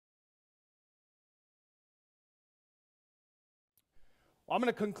I'm going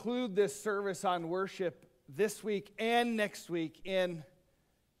to conclude this service on worship this week and next week in,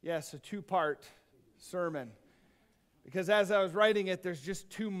 yes, a two-part sermon. Because as I was writing it, there's just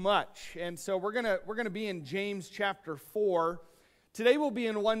too much. And so we're gonna be in James chapter 4. Today we'll be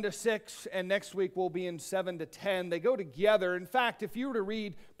in 1 to 6, and next week we'll be in 7 to 10. They go together. In fact, if you were to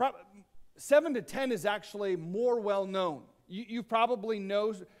read, 7 to 10 is actually more well-known. You probably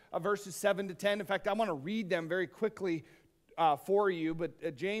know verses 7 to 10. In fact, I want to read them very quickly for you,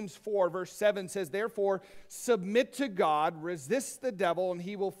 but James 4 verse 7 says, "Therefore submit to God, resist the devil, and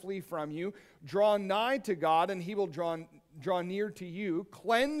he will flee from you. Draw nigh to God, and he will draw near to you.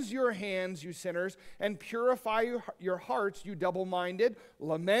 Cleanse your hands, you sinners, and purify your hearts, you double-minded.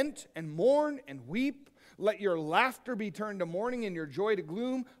 Lament and mourn and weep. Let your laughter be turned to mourning and your joy to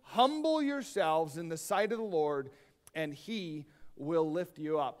gloom. Humble yourselves in the sight of the Lord, and he will lift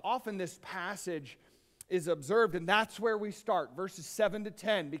you up." Often this passage is observed, and that's where we start, verses 7 to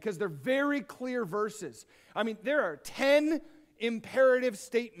 10, because they're very clear verses. I mean, there are 10 imperative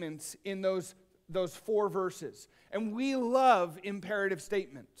statements in those 4 verses, and we love imperative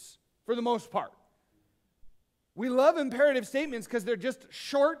statements for the most part. We love imperative statements because they're just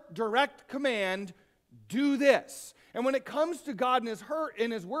short, direct command, do this. And when it comes to God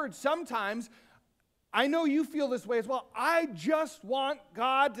and His Word, sometimes, I know you feel this way as well, I just want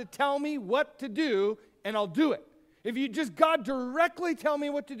God to tell me what to do, and I'll do it. If you just, God, directly tell me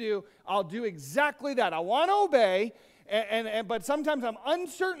what to do, I'll do exactly that. I want to obey, but sometimes I'm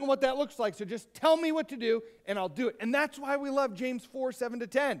uncertain what that looks like, so just tell me what to do, and I'll do it. And that's why we love James 4, 7 to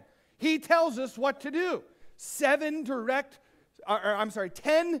 10. He tells us what to do. 10 direct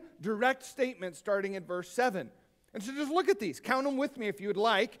statements starting at verse 7. And so just look at these. Count them with me if you would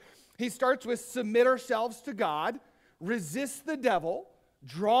like. He starts with submit ourselves to God, resist the devil,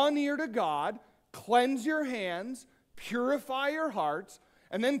 draw near to God, cleanse your hands, purify your hearts,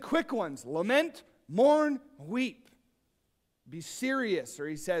 and then quick ones, lament, mourn, weep. Be serious, or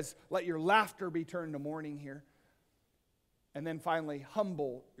he says, let your laughter be turned to mourning here. And then finally,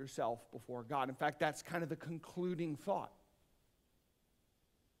 humble yourself before God. In fact, that's kind of the concluding thought.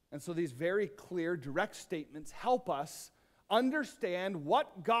 And so these very clear, direct statements help us understand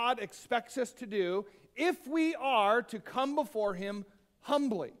what God expects us to do if we are to come before Him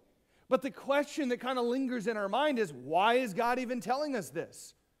humbly. But the question that kind of lingers in our mind is, why is God even telling us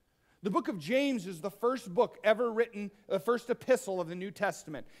this? The book of James is the first book ever written, the first epistle of the New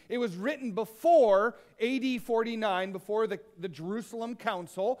Testament. It was written before AD 49, before the Jerusalem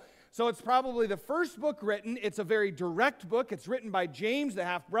Council. So it's probably the first book written. It's a very direct book. It's written by James, the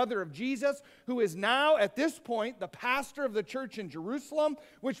half-brother of Jesus, who is now, at this point, the pastor of the church in Jerusalem,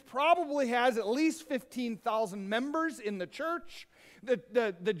 which probably has at least 15,000 members in the church.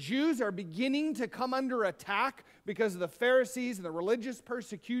 The Jews are beginning to come under attack because of the Pharisees and the religious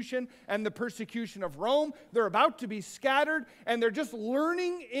persecution and the persecution of Rome. They're about to be scattered, and they're just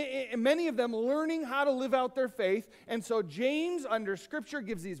learning, many of them learning how to live out their faith. And so James, under Scripture,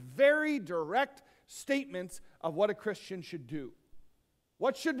 gives these very direct statements of what a Christian should do.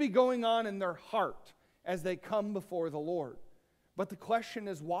 What should be going on in their heart as they come before the Lord. But the question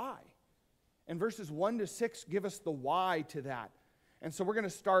is why? And verses 1 to 6 give us the why to that. And so we're going to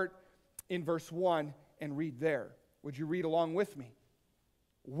start in verse 1 and read there. Would you read along with me?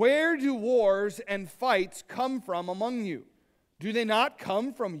 Where do wars and fights come from among you? Do they not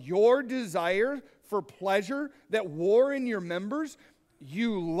come from your desire for pleasure that war in your members?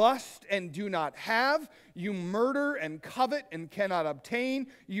 You lust and do not have. You murder and covet and cannot obtain.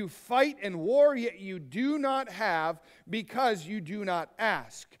 You fight and war, yet you do not have because you do not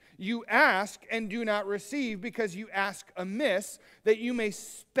ask. You ask and do not receive because you ask amiss, that you may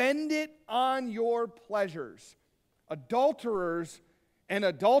spend it on your pleasures. Adulterers and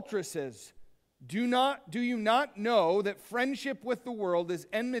adulteresses, do you not know that friendship with the world is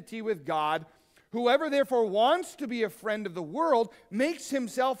enmity with God? Whoever therefore wants to be a friend of the world makes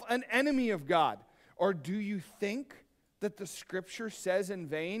himself an enemy of God. Or do you think that the Scripture says in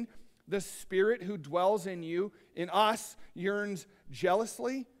vain, the Spirit who dwells in you, in us, yearns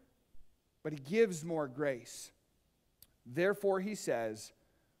jealously? But He gives more grace. Therefore, He says,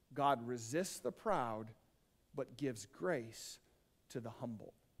 God resists the proud, but gives grace to the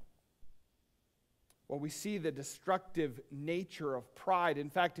humble. Well, we see the destructive nature of pride.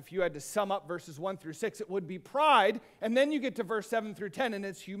 In fact, if you had to sum up verses 1 through 6, it would be pride, and then you get to verse 7 through 10, and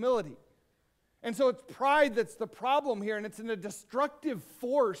it's humility. And so it's pride that's the problem here, and it's a destructive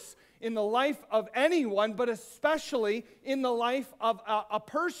force in the life of anyone, but especially in the life of a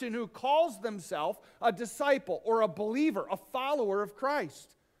person who calls themselves a disciple or a believer, a follower of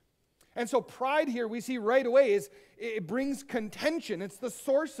Christ. And so pride here we see right away is it brings contention. It's the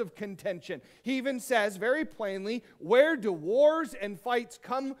source of contention. He even says very plainly, where do wars and fights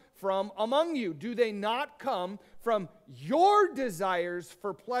come from among you? Do they not come from your desires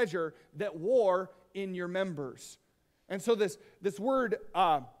for pleasure that war in your members? And so this word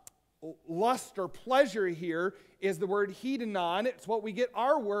lust or pleasure here is the word hedonon. It's what we get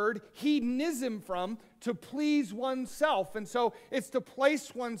our word hedonism from, to please oneself. And so it's to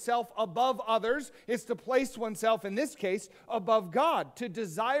place oneself above others. It's to place oneself, in this case, above God, to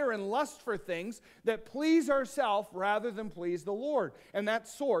desire and lust for things that please ourselves rather than please the Lord. And that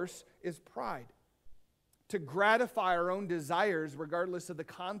source is pride. To gratify our own desires regardless of the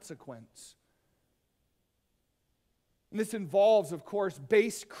consequence. And this involves, of course,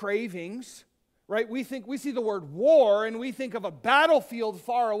 base cravings, right? We see the word war and we think of a battlefield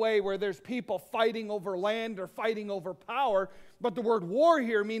far away where there's people fighting over land or fighting over power. But the word war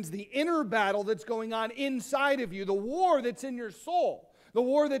here means the inner battle that's going on inside of you, the war that's in your soul, the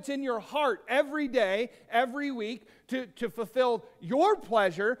war that's in your heart every day, every week to fulfill your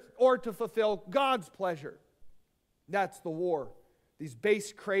pleasure or to fulfill God's pleasure. That's the war. These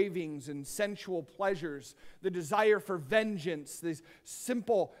base cravings and sensual pleasures, the desire for vengeance, these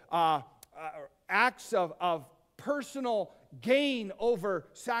simple acts of personal gain over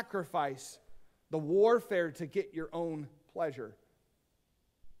sacrifice, the warfare to get your own pleasure,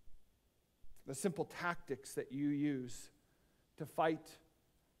 the simple tactics that you use to fight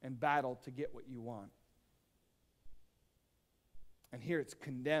and battle to get what you want. And here it's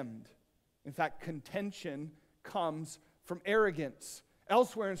condemned. In fact, contention comes from arrogance.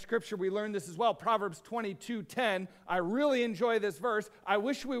 Elsewhere in Scripture, we learn this as well. Proverbs 22:10. I really enjoy this verse. I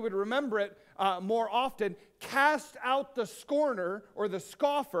wish we would remember it more often. Cast out the scorner or the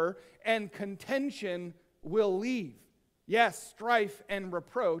scoffer, and contention will leave. Yes, strife and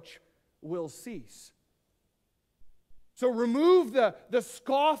reproach will cease. So remove the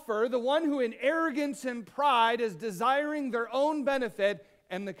scoffer, the one who in arrogance and pride is desiring their own benefit,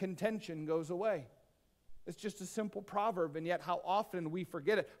 and the contention goes away. It's just a simple proverb, and yet how often we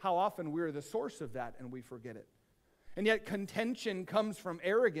forget it. How often we're the source of that, and we forget it. And yet contention comes from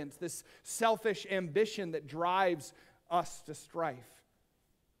arrogance, this selfish ambition that drives us to strife.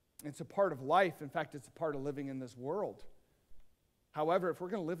 It's a part of life. In fact, it's a part of living in this world. However, if we're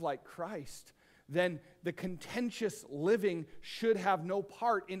going to live like Christ, then the contentious living should have no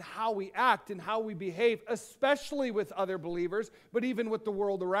part in how we act and how we behave, especially with other believers, but even with the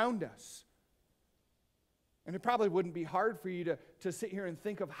world around us. And it probably wouldn't be hard for you to sit here and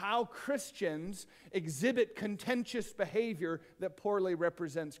think of how Christians exhibit contentious behavior that poorly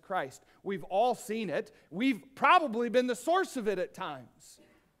represents Christ. We've all seen it. We've probably been the source of it at times.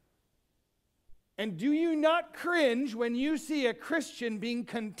 And do you not cringe when you see a Christian being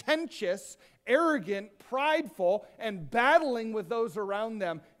contentious, arrogant, prideful, and battling with those around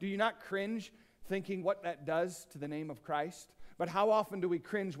them? Do you not cringe thinking what that does to the name of Christ? But how often do we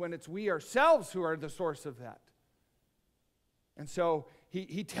cringe when it's we ourselves who are the source of that? And so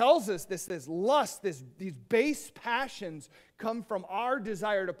he tells us this lust, these base passions come from our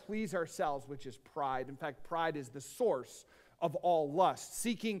desire to please ourselves, which is pride. In fact, pride is the source of all lust,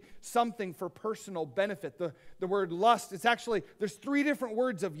 seeking something for personal benefit. The word lust, it's actually, there's 3 different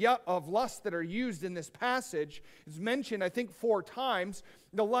words of lust that are used in this passage. It's mentioned, I think, 4 times.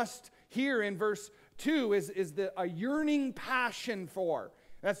 The lust here in verse 2 is a yearning passion for.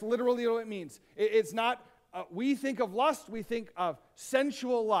 That's literally what it means. It's not, we think of lust, we think of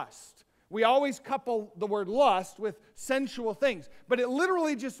sensual lust. We always couple the word lust with sensual things. But it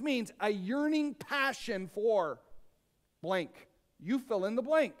literally just means a yearning passion for blank. You fill in the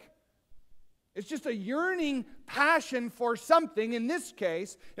blank. It's just a yearning passion for something. In this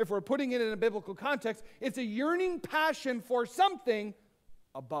case, if we're putting it in a biblical context, it's a yearning passion for something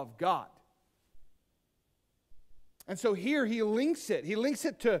above God. And so here he links it. He links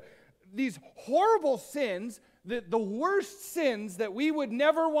it to these horrible sins, the worst sins that we would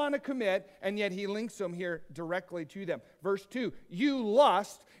never want to commit, and yet he links them here directly to them. Verse 2, you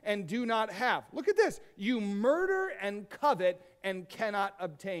lust and do not have. Look at this. You murder and covet and cannot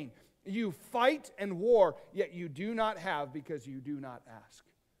obtain. You fight and war, yet you do not have because you do not ask.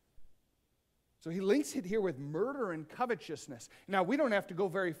 So he links it here with murder and covetousness. Now, we don't have to go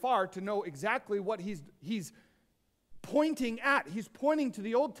very far to know exactly what he's pointing at. He's pointing to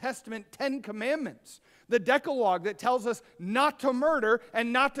the Old Testament 10 Commandments, the Decalogue that tells us not to murder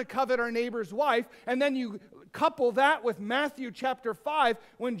and not to covet our neighbor's wife. And then you couple that with Matthew chapter 5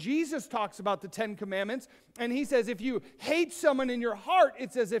 when Jesus talks about the 10 Commandments. And he says if you hate someone in your heart,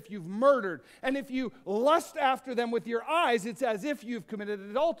 it's as if you've murdered. And if you lust after them with your eyes, it's as if you've committed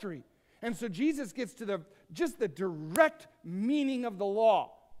adultery. And so Jesus gets to just the direct meaning of the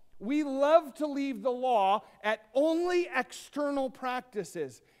law. We love to leave the law at only external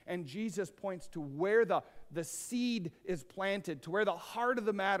practices. And Jesus points to where the seed is planted, to where the heart of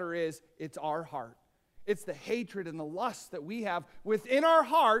the matter is. It's our heart. It's the hatred and the lust that we have within our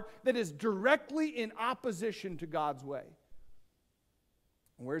heart that is directly in opposition to God's way.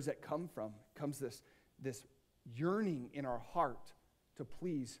 And where does that come from? It comes this yearning in our heart to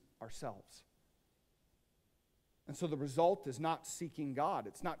please ourselves. And so the result is not seeking God.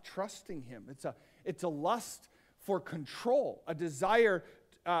 It's not trusting Him. It's a lust for control, a desire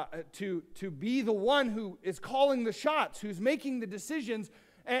to be the one who is calling the shots, who's making the decisions,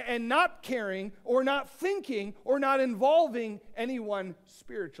 and not caring or not thinking or not involving anyone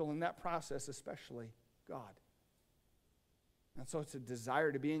spiritual in that process, especially God. And so it's a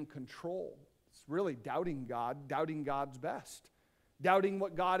desire to be in control. It's really doubting God, doubting God's best, doubting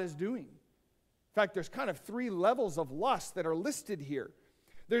what God is doing. In fact, there's kind of 3 levels of lust that are listed here.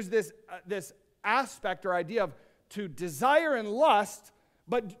 There's this aspect or idea of to desire and lust,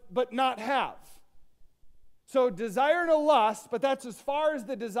 but not have. So desire and a lust, but that's as far as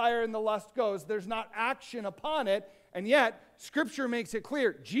the desire and the lust goes. There's not action upon it, and yet Scripture makes it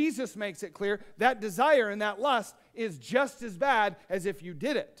clear, Jesus makes it clear, that desire and that lust is just as bad as if you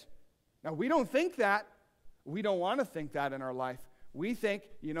did it. Now, we don't think that. We don't want to think that in our life. We think,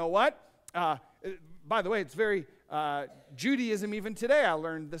 you know what? By the way, it's very Judaism even today. I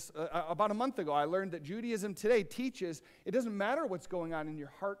learned this about a month ago. I learned that Judaism today teaches it doesn't matter what's going on in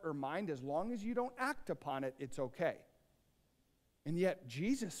your heart or mind. As long as you don't act upon it, it's okay. And yet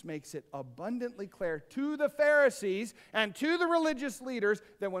Jesus makes it abundantly clear to the Pharisees and to the religious leaders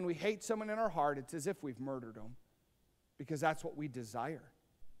that when we hate someone in our heart, it's as if we've murdered them, because that's what we desire.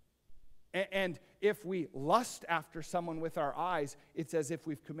 And if we lust after someone with our eyes, it's as if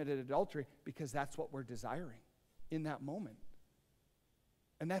we've committed adultery, because that's what we're desiring in that moment.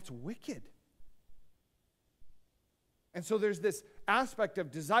 And that's wicked. And so there's this aspect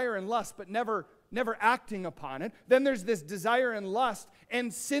of desire and lust, but never acting upon it. Then there's this desire and lust,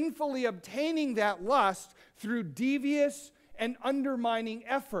 and sinfully obtaining that lust through devious and undermining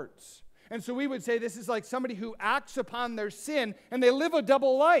efforts. And so we would say this is like somebody who acts upon their sin, and they live a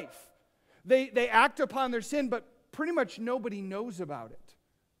double life. They act upon their sin, but pretty much nobody knows about it.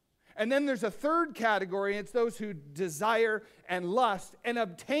 And then there's a third category, and it's those who desire and lust and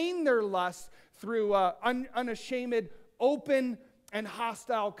obtain their lust through unashamed, open, and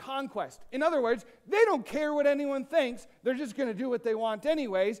hostile conquest. In other words, they don't care what anyone thinks. They're just going to do what they want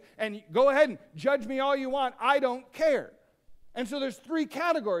anyways, and go ahead and judge me all you want. I don't care. And so there's 3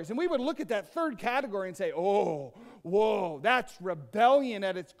 categories, and we would look at that third category and say, oh, whoa, that's rebellion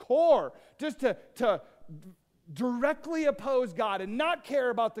at its core. Just to directly oppose God and not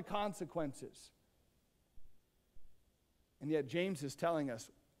care about the consequences. And yet James is telling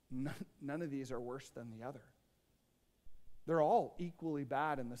us none of these are worse than the other. They're all equally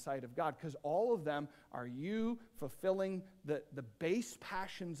bad in the sight of God, because all of them are you fulfilling the base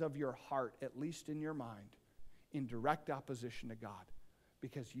passions of your heart, at least in your mind, in direct opposition to God,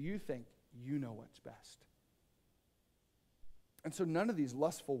 because you think you know what's best. And so none of these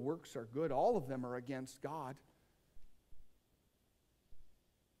lustful works are good. All of them are against God.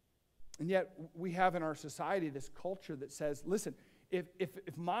 And yet we have in our society this culture that says, listen,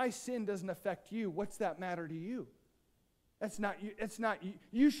 if my sin doesn't affect you, what's that matter to you? That's not you. It's not you.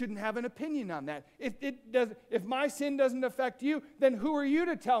 You shouldn't have an opinion on that. If my sin doesn't affect you, then who are you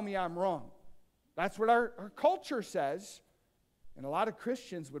to tell me I'm wrong? That's what our culture says, and a lot of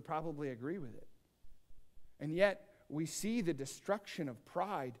Christians would probably agree with it. And yet, we see the destruction of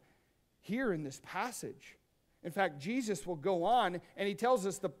pride here in this passage. In fact, Jesus will go on, and he tells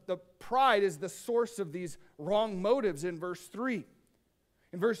us the pride is the source of these wrong motives in verse 3.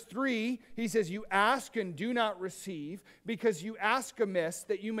 In verse 3, he says, you ask and do not receive, because you ask amiss,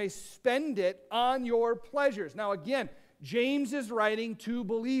 that you may spend it on your pleasures. Now again, James is writing to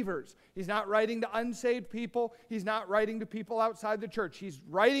believers. He's not writing to unsaved people. He's not writing to people outside the church. He's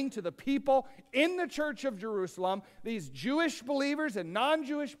writing to the people in the church of Jerusalem, these Jewish believers and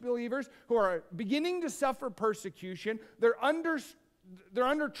non-Jewish believers who are beginning to suffer persecution. They're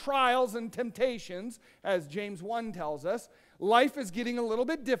under trials and temptations, as James 1 tells us. Life is getting a little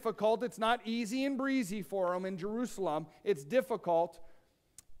bit difficult. It's not easy and breezy for them in Jerusalem. It's difficult.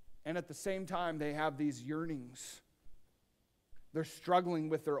 And at the same time, they have these yearnings. They're struggling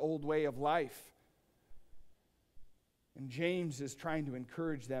with their old way of life. And James is trying to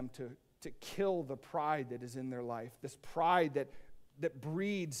encourage them to kill the pride that is in their life, this pride that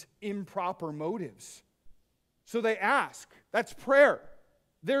breeds improper motives. So they ask. That's prayer.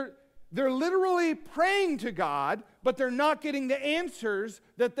 they're literally praying to God, but they're not getting the answers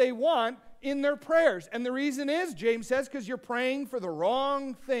that they want in their prayers. And the reason is, James says, because you're praying for the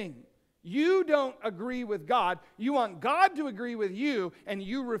wrong thing. You don't agree with God. You want God to agree with you, and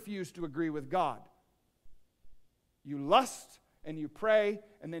you refuse to agree with God. You lust and you pray,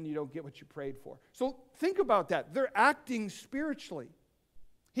 and then you don't get what you prayed for. So think about that. They're acting spiritually.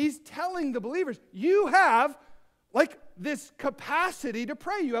 He's telling the believers, you have like this capacity to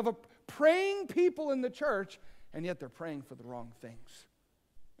pray. You have a praying people in the church, and yet they're praying for the wrong things.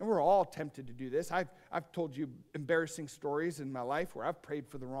 And we're all tempted to do this. I've told you embarrassing stories in my life where I've prayed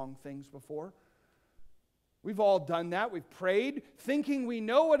for the wrong things before. We've all done that. We've prayed thinking we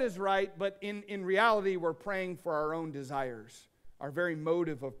know what is right, but in reality, we're praying for our own desires. Our very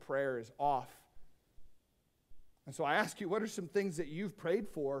motive of prayer is off. And so I ask you, what are some things that you've prayed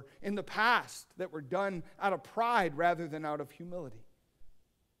for in the past that were done out of pride rather than out of humility?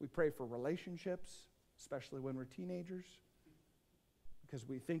 We pray for relationships, especially when we're teenagers, because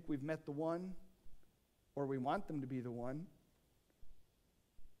we think we've met the one, or we want them to be the one.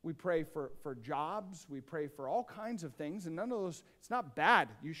 We pray for jobs. We pray for all kinds of things, and none of those, it's not bad.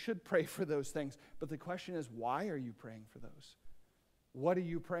 You should pray for those things. But the question is, why are you praying for those? What are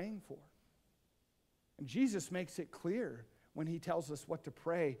you praying for? And Jesus makes it clear when he tells us what to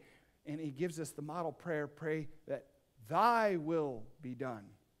pray, and he gives us the model prayer, pray that thy will be done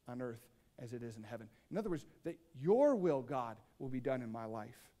on earth as it is in heaven. In other words, that your will, God, will be done in my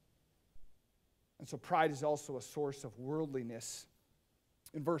life. And so pride is also a source of worldliness.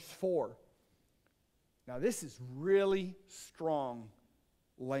 In verse 4, now this is really strong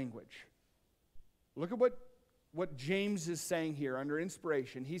language. Look at what James is saying here under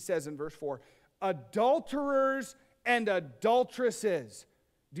inspiration. He says in verse 4, adulterers and adulteresses,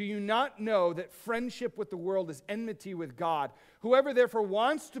 do you not know that friendship with the world is enmity with God? Whoever therefore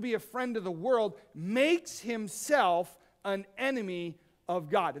wants to be a friend of the world makes himself an enemy of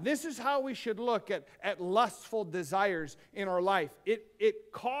God. And this is how we should look at lustful desires in our life.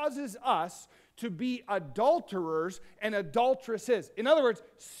 It causes us to be adulterers and adulteresses. In other words,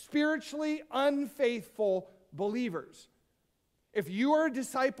 spiritually unfaithful believers. If you are a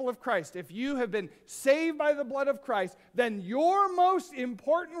disciple of Christ, if you have been saved by the blood of Christ, then your most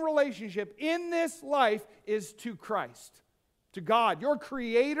important relationship in this life is to Christ, to God, your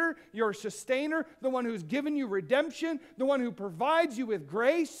creator, your sustainer, the one who's given you redemption, the one who provides you with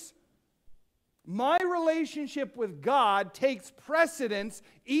grace. My relationship with God takes precedence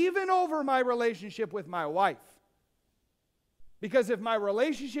even over my relationship with my wife. Because if my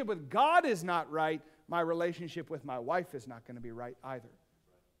relationship with God is not right, my relationship with my wife is not going to be right either.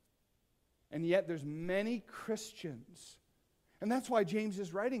 And yet there's many Christians, and that's why James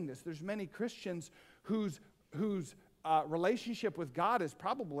is writing this. There's many Christians whose relationship with God is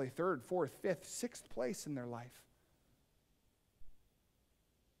probably third, fourth, fifth, sixth place in their life.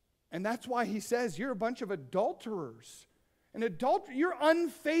 And that's why he says you're a bunch of adulterers. You're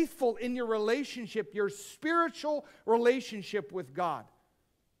unfaithful in your relationship, your spiritual relationship with God.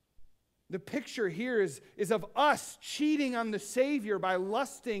 The picture here is of us cheating on the Savior by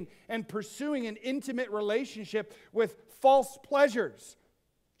lusting and pursuing an intimate relationship with false pleasures.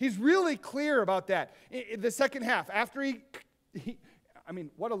 He's really clear about that. In the second half, after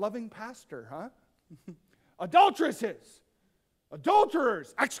what a loving pastor, huh? Adulteresses,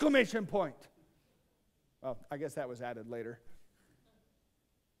 adulterers, exclamation point. Well, I guess that was added later.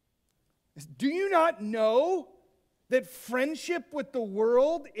 Do you not know that friendship with the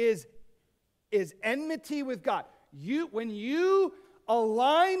world is enmity with God? When you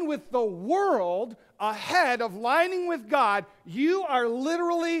align with the world ahead of lining with God, you are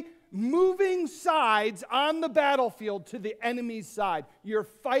literally moving sides on the battlefield to the enemy's side. You're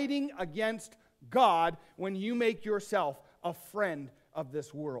fighting against God when you make yourself a friend of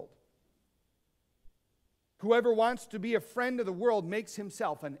this world. Whoever wants to be a friend of the world makes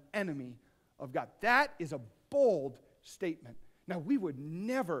himself an enemy of God. That is a bold statement. Now, we would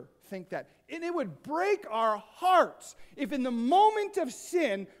never think that. And it would break our hearts if in the moment of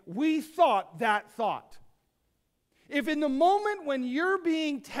sin we thought that thought. If in the moment when you're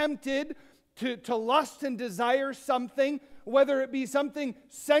being tempted to lust and desire something, whether it be something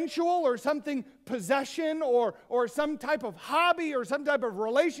sensual or something possession or some type of hobby or some type of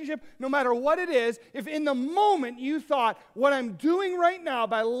relationship, no matter what it is, if in the moment you thought, what I'm doing right now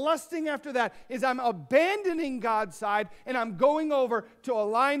by lusting after that is I'm abandoning God's side and I'm going over to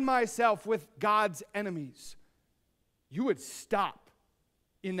align myself with God's enemies, you would stop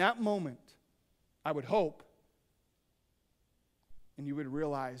in that moment, I would hope, and you would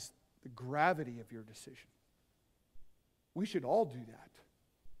realize the gravity of your decision. We should all do that.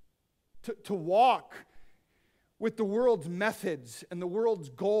 to walk with the world's methods and the world's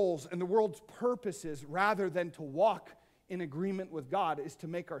goals and the world's purposes rather than to walk in agreement with God is to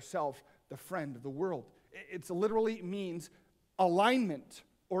make ourselves the friend of the world. It literally means alignment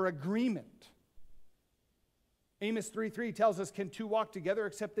or agreement. Amos 3:3 tells us, can two walk together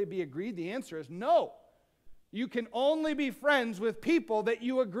except they be agreed? The answer is no. You can only be friends with people that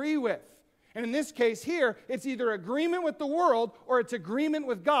you agree with. And in this case here, it's either agreement with the world or it's agreement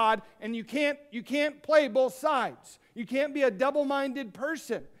with God, and you can't play both sides. You can't be a double-minded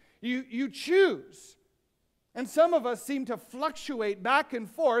person. You choose. And some of us seem to fluctuate back and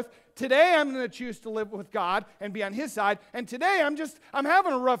forth. Today I'm going to choose to live with God and be on His side, and today I'm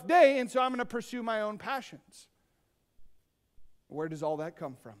having a rough day, and so I'm going to pursue my own passions. Where does all that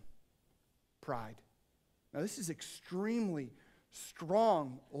come from? Pride. Now this is extremely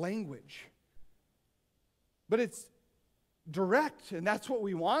strong language. But it's direct, and that's what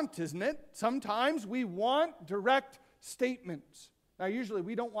we want, isn't it? Sometimes we want direct statements. Now, usually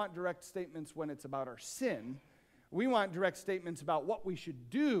we don't want direct statements when it's about our sin. We want direct statements about what we should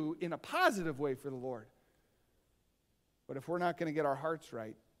do in a positive way for the Lord. But if we're not going to get our hearts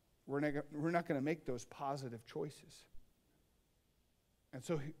right, we're not going to make those positive choices. And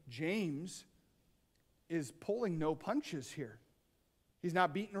so James is pulling no punches here. He's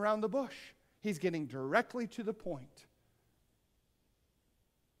not beating around the bush. He's getting directly to the point.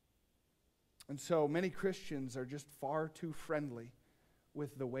 And so many Christians are just far too friendly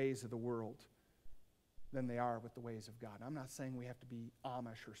with the ways of the world than they are with the ways of God. I'm not saying we have to be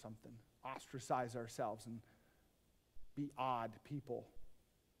Amish or something, ostracize ourselves and be odd people.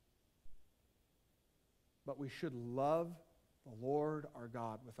 But we should love the Lord our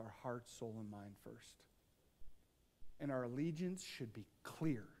God with our heart, soul, and mind first. And our allegiance should be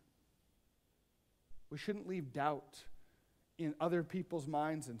clear. We shouldn't leave doubt in other people's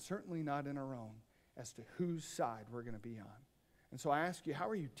minds, and certainly not in our own, as to whose side we're going to be on. And so I ask you, how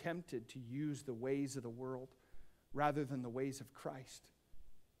are you tempted to use the ways of the world rather than the ways of Christ?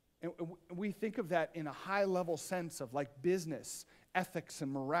 And we think of that in a high-level sense of like business, ethics,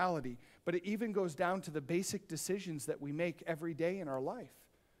 and morality, but it even goes down to the basic decisions that we make every day in our life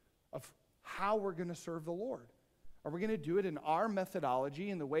of how we're going to serve the Lord. Are we going to do it in our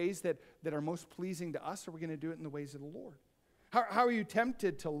methodology, in the ways that are most pleasing to us, or are we going to do it in the ways of the Lord? How are you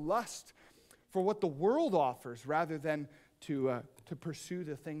tempted to lust for what the world offers rather than to pursue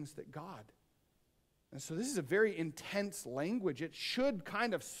the things that God? And so this is a very intense language. It should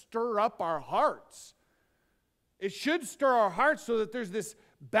kind of stir up our hearts. It should stir our hearts so that there's this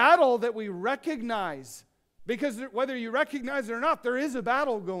battle that we recognize. Because whether you recognize it or not, there is a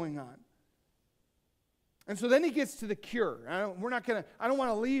battle going on. And so then he gets to the cure. I don't want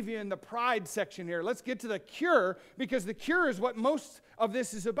to leave you in the pride section here. Let's get to the cure, because the cure is what most of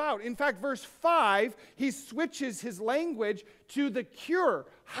this is about. In fact, verse 5, he switches his language to the cure.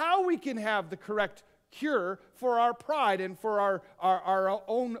 How we can have the correct cure for our pride and for our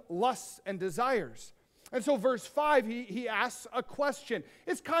own lusts and desires. And so verse 5, he asks a question.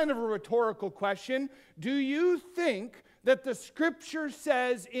 It's kind of a rhetorical question. Do you think that the Scripture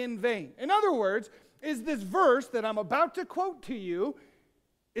says in vain? In other words, is this verse that I'm about to quote to you,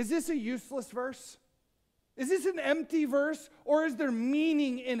 is this a useless verse? Is this an empty verse, or is there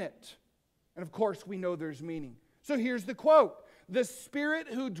meaning in it? And of course, we know there's meaning. So here's the quote. The Spirit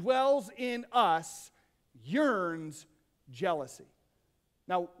who dwells in us yearns jealousy.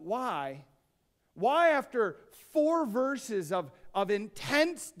 Now, why? Why after 4 verses of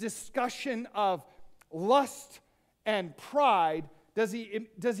intense discussion of lust and pride, does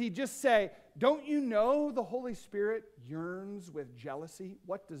he just say, don't you know the Holy Spirit yearns with jealousy?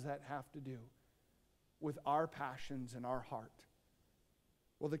 What does that have to do with our passions and our heart?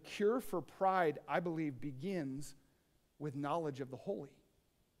 Well, the cure for pride, I believe, begins with knowledge of the holy.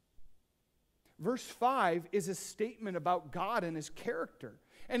 Verse 5 is a statement about God and His character.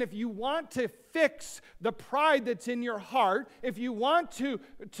 And if you want to fix the pride that's in your heart, if you want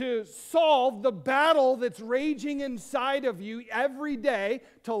to solve the battle that's raging inside of you every day,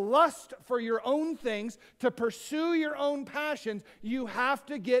 to lust for your own things, to pursue your own passions, you have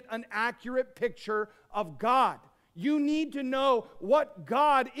to get an accurate picture of God. You need to know what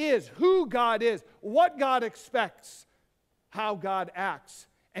God is, who God is, what God expects, how God acts.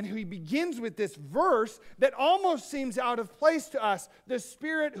 And he begins with this verse that almost seems out of place to us. The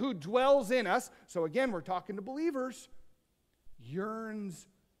Spirit who dwells in us, so again, we're talking to believers, yearns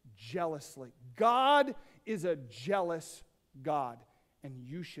jealously. God is a jealous God, and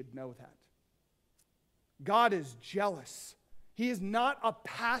you should know that. God is jealous. He is not a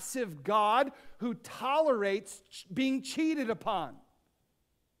passive God who tolerates being cheated upon.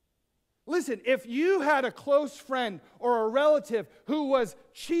 Listen, if you had a close friend or a relative who was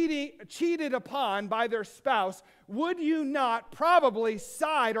cheated upon by their spouse, would you not probably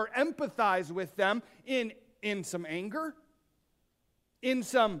side or empathize with them in some anger? In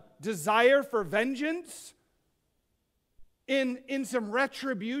some desire for vengeance? In some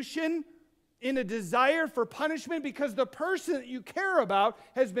retribution? In a desire for punishment because the person that you care about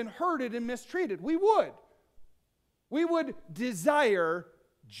has been hurted and mistreated? We would. We would desire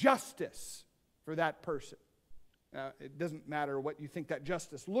justice for that person. Now, it doesn't matter what you think that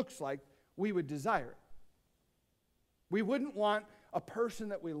justice looks like, we would desire it. We wouldn't want a person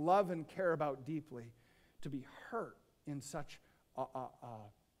that we love and care about deeply to be hurt in such a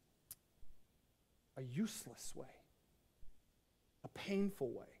useless way, a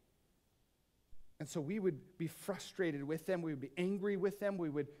painful way. And so we would be frustrated with them, we would be angry with them, we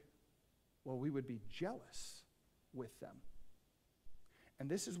would be jealous with them. And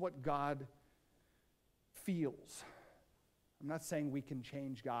this is what God feels. I'm not saying we can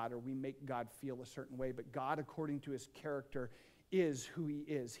change God or we make God feel a certain way, but God, according to his character, is who he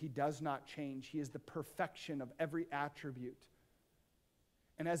is. He does not change. He is the perfection of every attribute.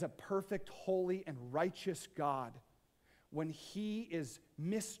 And as a perfect, holy, and righteous God, when he is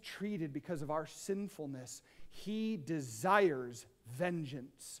mistreated because of our sinfulness, he desires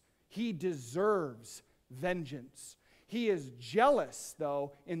vengeance. He deserves vengeance. He is jealous,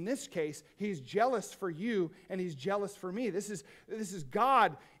 though. In this case, he's jealous for you and he's jealous for me. This is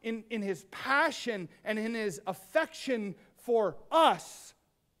God in his passion and in his affection for us,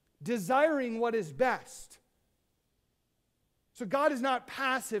 desiring what is best. So God is not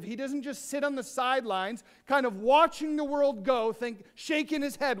passive. He doesn't just sit on the sidelines, kind of watching the world go, shaking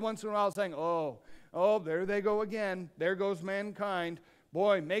his head once in a while, saying, oh, there they go again. There goes mankind.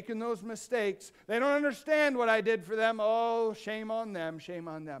 Boy, making those mistakes. They don't understand what I did for them. Oh, shame on them, shame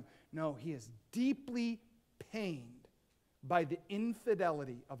on them. No, he is deeply pained by the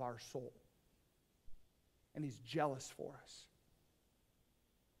infidelity of our soul. And he's jealous for us.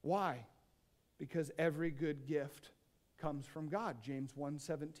 Why? Because every good gift comes from God, James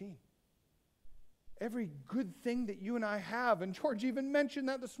 1:17. Every good thing that you and I have, and George even mentioned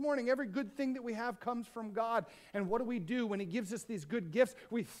that this morning, every good thing that we have comes from God. And what do we do when he gives us these good gifts?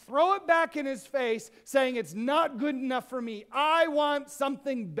 We throw it back in his face, saying it's not good enough for me. I want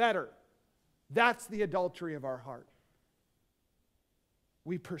something better. That's the adultery of our heart.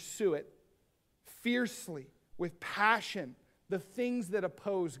 We pursue it fiercely, with passion, the things that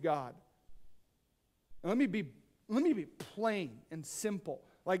oppose God. Now, let me be plain and simple,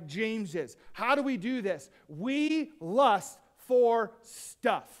 like James is. How do we do this? We lust for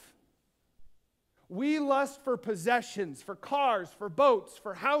stuff. We lust for possessions, for cars, for boats,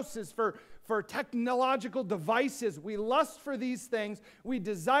 for houses, for technological devices. We lust for these things. We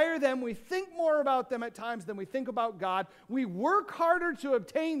desire them. We think more about them at times than we think about God. We work harder to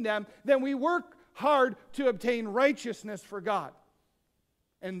obtain them than we work hard to obtain righteousness for God.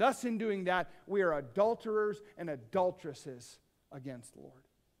 And thus in doing that, we are adulterers and adulteresses against the Lord.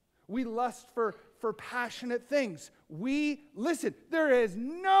 We lust for passionate things. Listen, there is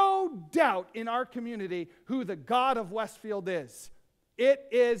no doubt in our community who the God of Westfield is. It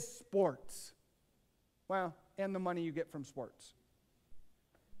is sports. Well, and the money you get from sports.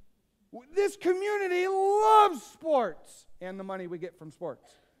 This community loves sports and the money we get from sports.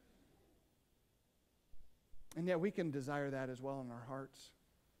 And yet we can desire that as well in our hearts.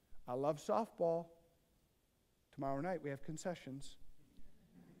 I love softball. Tomorrow night we have concessions.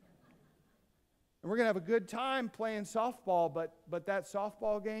 And we're going to have a good time playing softball, but that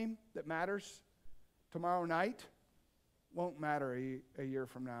softball game that matters tomorrow night won't matter a year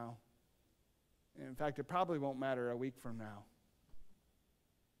from now. In fact, it probably won't matter a week from now.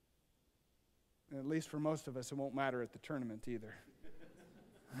 And at least for most of us, it won't matter at the tournament either.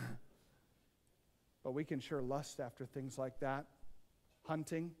 But we can sure lust after things like that.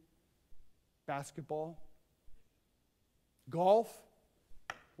 Hunting, basketball, golf,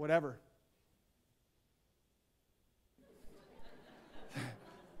 whatever.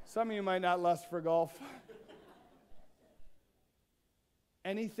 Some of you might not lust for golf.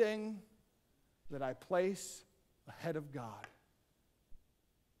 Anything that I place ahead of God,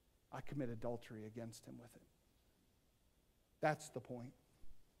 I commit adultery against him with it. That's the point.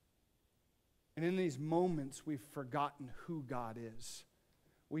 And in these moments, we've forgotten who God is.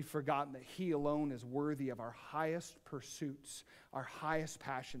 We've forgotten that he alone is worthy of our highest pursuits, our highest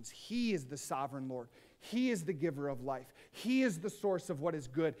passions. He is the sovereign Lord. He is the giver of life. He is the source of what is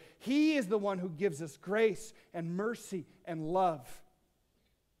good. He is the one who gives us grace and mercy and love.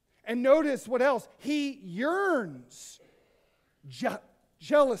 And notice what else? He yearns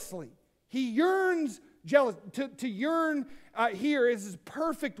jealously. He yearns jealous. To yearn here is his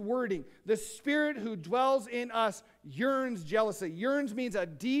perfect wording. The Spirit who dwells in us yearns jealously. Yearns means a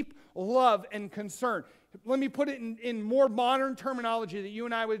deep love and concern. Let me put it in more modern terminology that you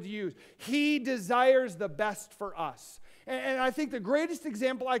and I would use. He desires the best for us. And I think the greatest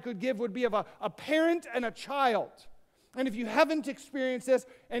example I could give would be of a parent and a child. And if you haven't experienced this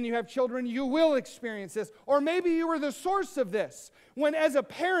and you have children, you will experience this. Or maybe you were the source of this. When as a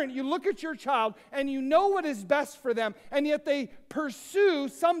parent, you look at your child and you know what is best for them, and yet they pursue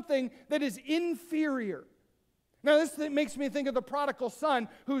something that is inferior. Now, this makes me think of the prodigal son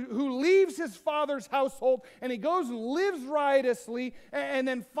who leaves his father's household and he goes and lives riotously, and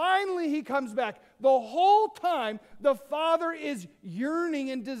then finally he comes back. The whole time, the father is yearning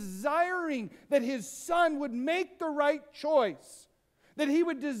and desiring that his son would make the right choice, that he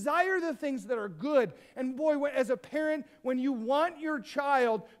would desire the things that are good. And boy, as a parent, when you want your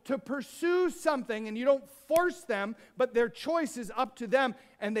child to pursue something and you don't force them, but their choice is up to them,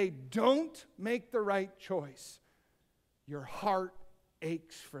 and they don't make the right choice, your heart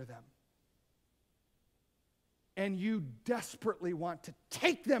aches for them. And you desperately want to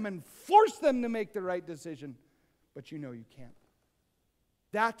take them and force them to make the right decision, but you know you can't.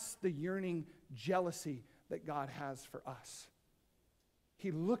 That's the yearning jealousy that God has for us.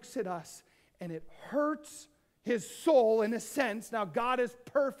 He looks at us and it hurts his soul in a sense. Now, God is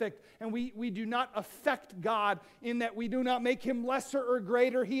perfect, and we do not affect God in that we do not make him lesser or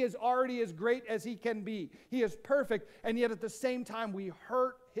greater. He is already as great as he can be. He is perfect, and yet at the same time, we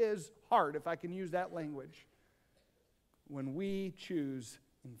hurt his heart, if I can use that language, when we choose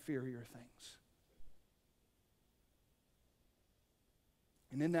inferior things.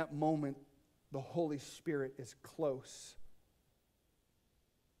 And in that moment, the Holy Spirit is close.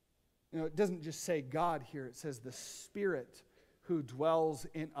 You know, it doesn't just say God here. It says the Spirit who dwells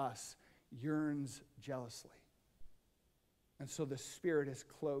in us yearns jealously. And so the Spirit is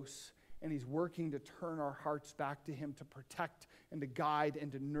close, and he's working to turn our hearts back to him, to protect and to guide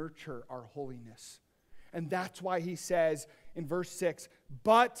and to nurture our holiness. And that's why he says in verse 6,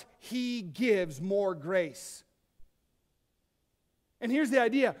 but he gives more grace. And here's the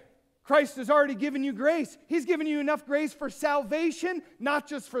idea. Christ has already given you grace. He's given you enough grace for salvation, not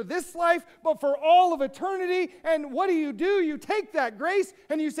just for this life, but for all of eternity. And what do? You take that grace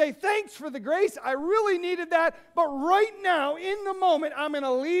and you say, thanks for the grace. I really needed that. But right now, in the moment, I'm going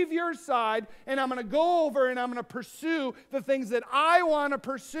to leave your side and I'm going to go over and I'm going to pursue the things that I want to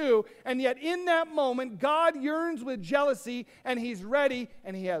pursue. And yet in that moment, God yearns with jealousy, and he's ready,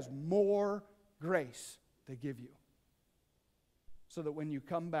 and he has more grace to give you. So that when you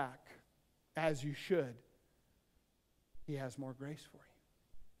come back, as you should, he has more grace for you.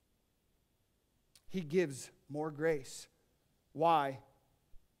 He gives more grace. Why?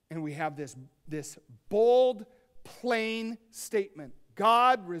 And we have this bold, plain statement.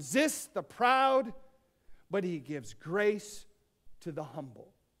 God resists the proud, but he gives grace to the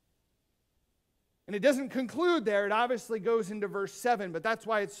humble. And it doesn't conclude there. It obviously goes into verse 7, but that's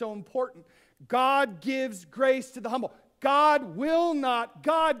why it's so important. God gives grace to the humble. God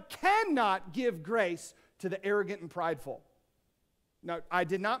cannot give grace to the arrogant and prideful. Now, I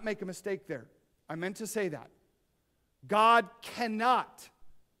did not make a mistake there. I meant to say that. God cannot.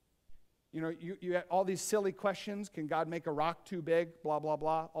 You know, you have all these silly questions. Can God make a rock too big? Blah, blah,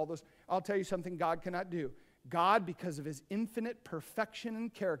 blah. All those. I'll tell you something God cannot do. God, because of his infinite perfection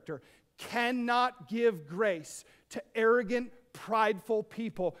and character, cannot give grace to arrogant, prideful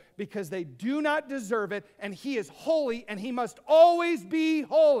people, because they do not deserve it, and he is holy, and he must always be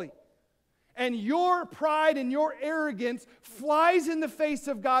holy. And your pride and your arrogance flies in the face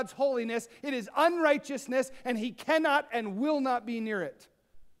of God's holiness. It is unrighteousness, and he cannot and will not be near it.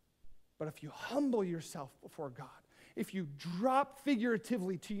 But if you humble yourself before God, if you drop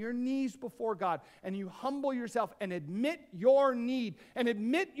figuratively to your knees before God, and you humble yourself and admit your need and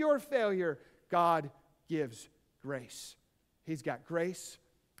admit your failure, God gives grace. He's got grace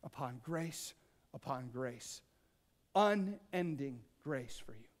upon grace upon grace. Unending grace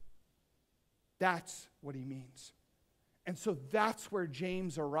for you. That's what he means. And so that's where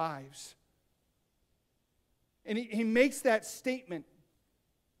James arrives. And he makes that statement.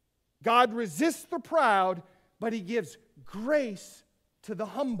 God resists the proud, but he gives grace to the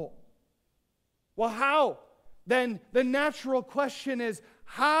humble. Well, how? Then the natural question is,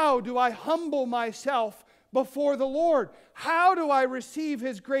 how do I humble myself before the Lord? How do I receive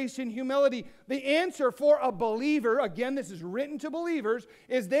his grace in humility? The answer for a believer, again, this is written to believers,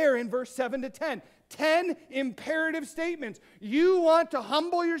 is there in verse 7 to 10. 10 imperative statements. You want to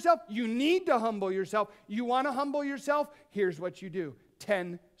humble yourself? You need to humble yourself. You want to humble yourself? Here's what you do.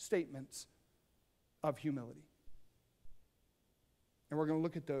 10 statements of humility. And we're going to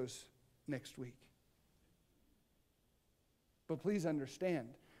look at those next week. But please understand,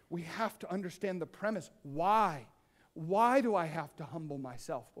 we have to understand the premise. Why? Why do I have to humble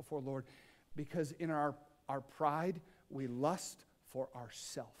myself before Lord? Because in our pride, we lust for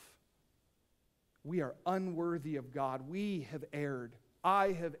ourself. We are unworthy of God. We have erred.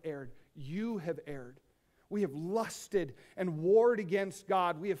 I have erred. You have erred. We have lusted and warred against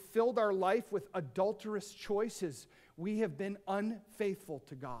God. We have filled our life with adulterous choices. We have been unfaithful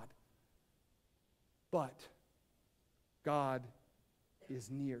to God. But God is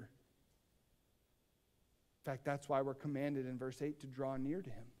near. In fact, that's why we're commanded in verse 8 to draw near to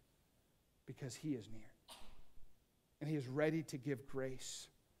Him, because He is near. And He is ready to give grace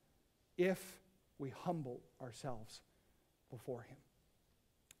if we humble ourselves before Him.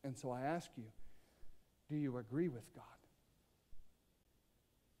 And so I ask you, do you agree with God?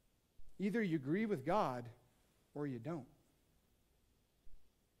 Either you agree with God or you don't.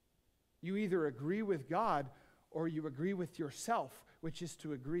 You either agree with God or you agree with yourself, which is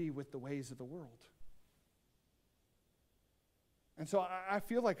to agree with the ways of the world. And so I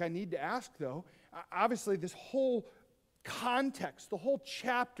feel like I need to ask, though, obviously this whole context, the whole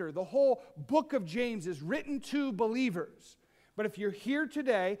chapter, the whole book of James is written to believers. But if you're here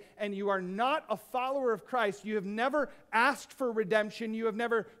today and you are not a follower of Christ, you have never asked for redemption, you have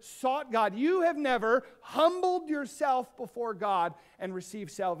never sought God, you have never humbled yourself before God and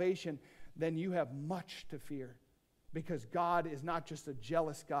received salvation, then you have much to fear. Because God is not just a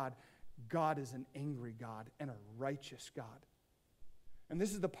jealous God, God is an angry God and a righteous God. And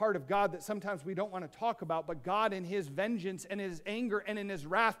this is the part of God that sometimes we don't want to talk about, but God in His vengeance and His anger and in His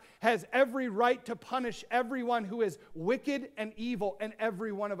wrath has every right to punish everyone who is wicked and evil, and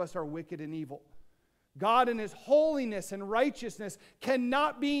every one of us are wicked and evil. God in His holiness and righteousness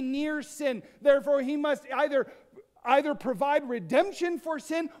cannot be near sin. Therefore, He must either provide redemption for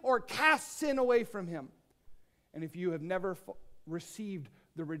sin or cast sin away from Him. And if you have never received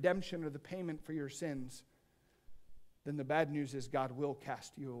the redemption or the payment for your sins, then the bad news is God will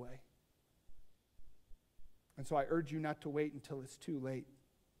cast you away. And so I urge you not to wait until it's too late.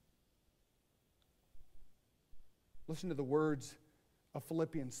 Listen to the words of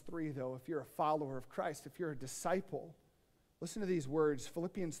Philippians 3, though. If you're a follower of Christ, if you're a disciple, listen to these words.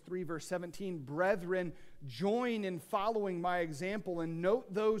 Philippians 3, verse 17, "Brethren, join in following my example and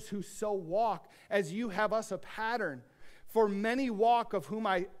note those who so walk as you have us a pattern. For many walk, of whom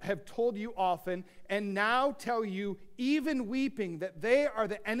I have told you often, and now tell you, even weeping, that they are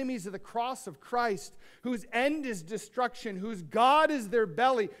the enemies of the cross of Christ, whose end is destruction, whose God is their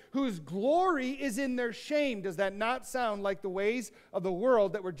belly, whose glory is in their shame." Does that not sound like the ways of the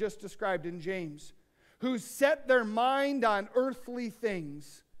world that were just described in James? "Who set their mind on earthly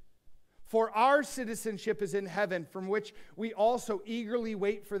things. For our citizenship is in heaven, from which we also eagerly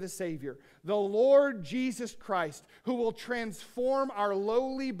wait for the Savior, the Lord Jesus Christ, who will transform our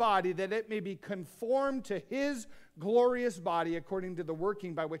lowly body, that it may be conformed to His glorious body, according to the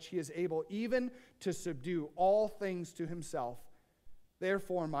working by which He is able even to subdue all things to Himself.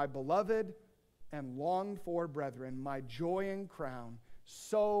 Therefore, my beloved and longed for brethren, my joy and crown,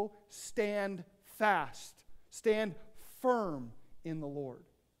 so stand fast, stand firm in the Lord."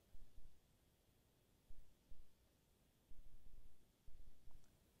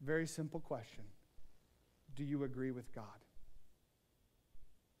 Very simple question. Do you agree with God?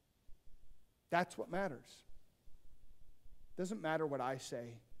 That's what matters. Doesn't matter what I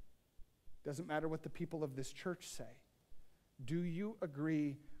say. Doesn't matter what the people of this church say. Do you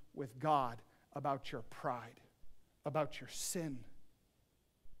agree with God about your pride, about your sin,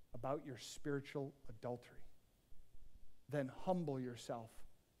 about your spiritual adultery? Then humble yourself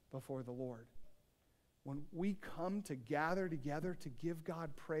before the Lord. When we come to gather together to give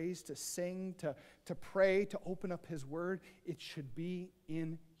God praise, to sing, to pray, to open up His Word, it should be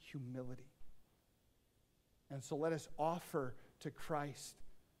in humility. And so let us offer to Christ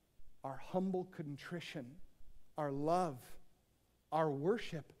our humble contrition, our love, our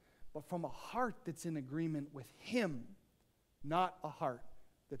worship, but from a heart that's in agreement with Him, not a heart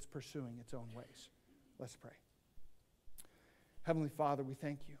that's pursuing its own ways. Let's pray. Heavenly Father, we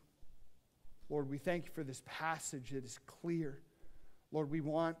thank You. Lord, we thank You for this passage that is clear. Lord, we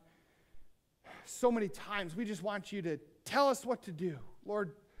want, so many times, we just want You to tell us what to do.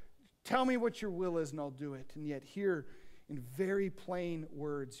 Lord, tell me what Your will is and I'll do it. And yet here, in very plain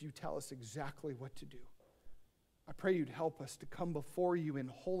words, You tell us exactly what to do. I pray You'd help us to come before You in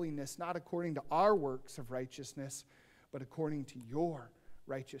holiness, not according to our works of righteousness, but according to Your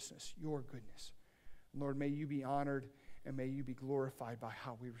righteousness, Your goodness. And Lord, may You be honored and may you be glorified by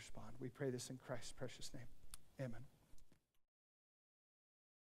how we respond. We pray this in Christ's precious name. Amen.